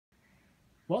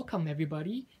Welcome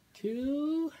everybody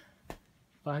to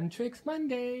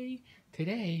FunTrixMonday.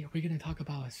 Today we're going to talk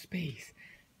about a space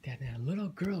that a little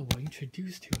girl will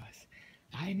introduce to us.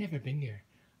 I've never been there,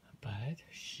 but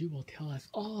she will tell us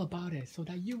all about it so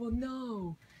that you will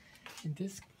know. And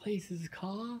this place is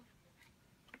called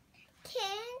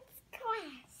Kids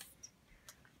Quest.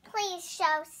 Please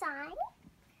show sign.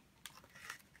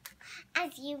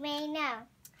 As you may know,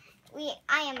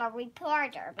 I am a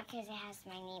reporter because it has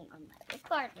my name on the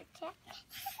reporter tag.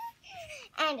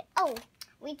 And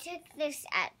we took this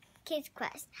at Kids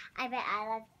Quest. I bet I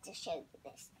love to show you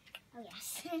this. Oh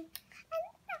yes.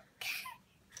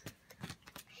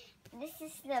 This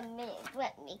is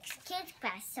what makes Kids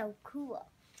Quest so cool.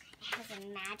 It has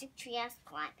a magic treehouse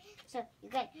climb. So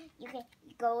you can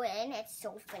go in, it's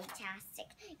so fantastic.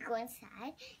 You go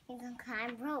inside, you can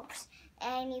climb ropes,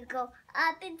 and you go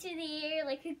up into the air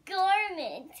like a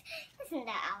garment. Isn't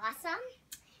that awesome?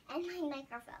 And my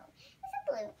microphone is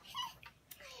a blue.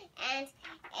 And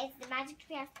it's the magic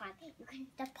treehouse climb. You can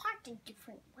depart in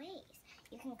different ways.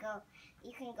 You can go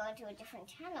into a different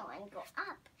tunnel and go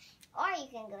up. Or you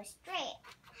can go straight,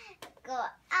 go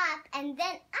up, and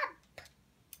then up.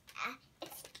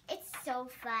 It's so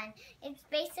fun. It's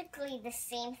basically the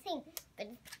same thing, but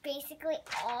it's basically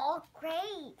all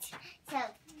great. So,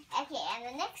 okay, and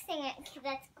the next thing,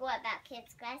 let's go about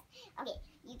Kids Quest. Okay,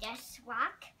 you just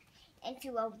walk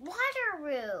into a water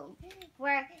room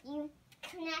where you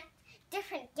connect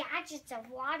different gadgets of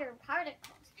water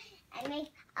particles and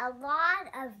make a lot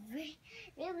of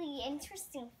really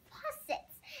interesting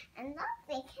faucets and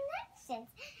lovely connections.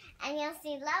 And you'll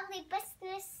see lovely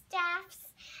business staffs.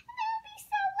 And it'll be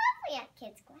so lovely at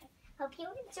Kids Quest. Hope you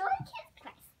enjoy Kids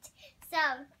Quest. So,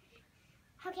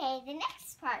 okay, the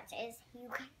next part is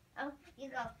you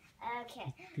go,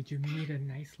 okay. Did you meet a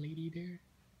nice lady there?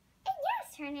 And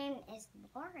yes, her name is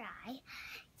Laurie.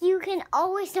 You can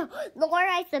always know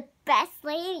Laurie's the best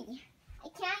lady. I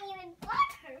can't even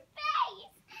look her face.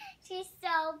 She's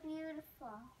so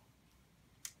beautiful.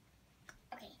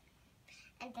 Okay,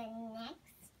 and the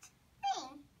next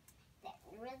thing that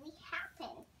really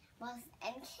happened was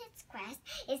in Kids Quest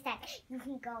is that you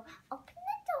can go open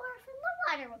the door from the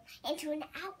water room into an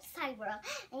outside world,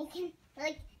 and you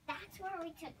can, that's where we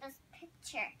took this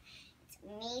picture. It's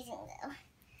amazing though.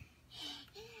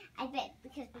 I bet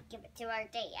because we give it to our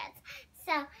dads.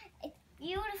 So it's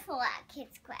beautiful at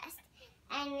Kids Quest,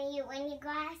 and when you go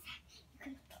outside, you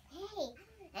can play,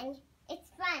 and it's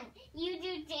fun. You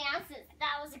do dances.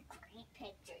 That was a great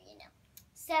picture, you know.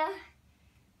 So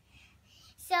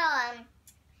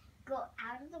go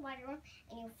out of the water room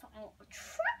and you find a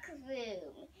truck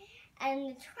room. And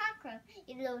the truck room,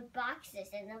 you load boxes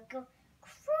and they'll go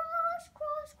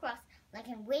cross, like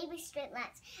in wavy straight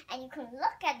lines. And you can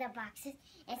look at the boxes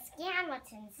and scan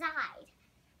what's inside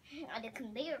on the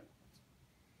conveyor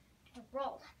to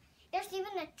roll. There's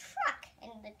even a truck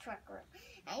in the truck room,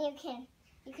 and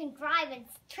you can drive and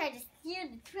try to steer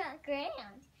the truck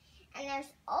around. And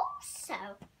there's also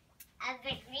a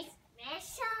very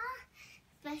special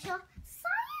science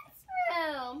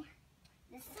room.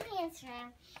 The science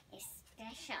room is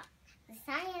special. The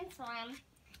science room,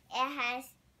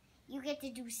 you get to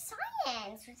do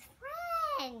science with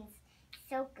friends.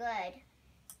 So good.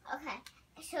 Okay,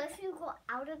 so if you go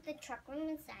out of the truck room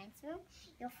and science room,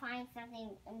 you'll find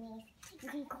something amazing. You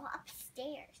can go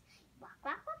upstairs.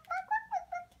 Walk.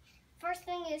 First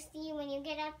thing you see when you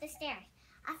get up the stairs,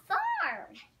 a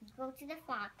farm. You go to the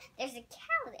farm. There's a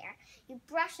cow there. You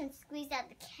brush and squeeze out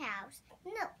the cow's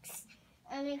milks,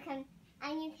 and you can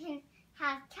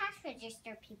have cash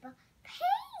register people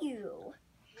pay you.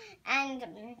 And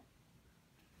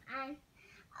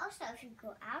also, if you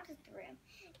go out of the room,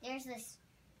 there's this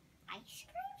ice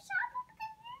cream shop up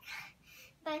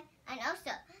there. And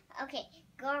also, okay,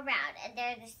 go around, and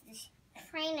there's this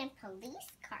train and police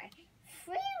car,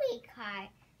 freeway car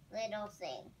little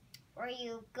thing, where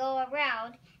you go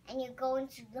around and you go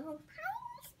into little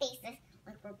tiny spaces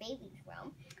like where babies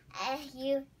roam, and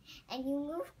you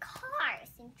move cars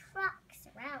and trucks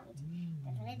around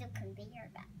the little conveyor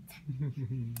belt.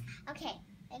 Okay,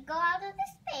 and go out of the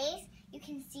space. You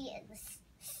can see the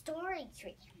story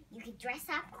tree. You can dress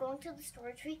up, go into the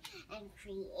story tree, and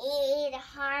create a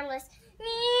harmless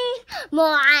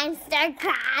monster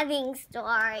crabbing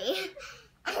story.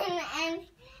 and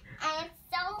it's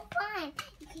so fun.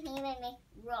 You can even make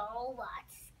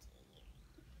robots scary.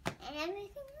 And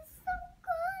everything is so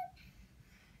good.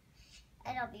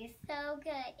 It'll be so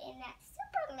good in that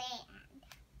Superland.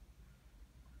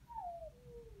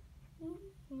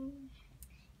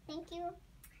 Thank you.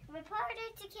 Reporter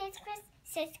to Kids Quest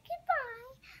says goodbye.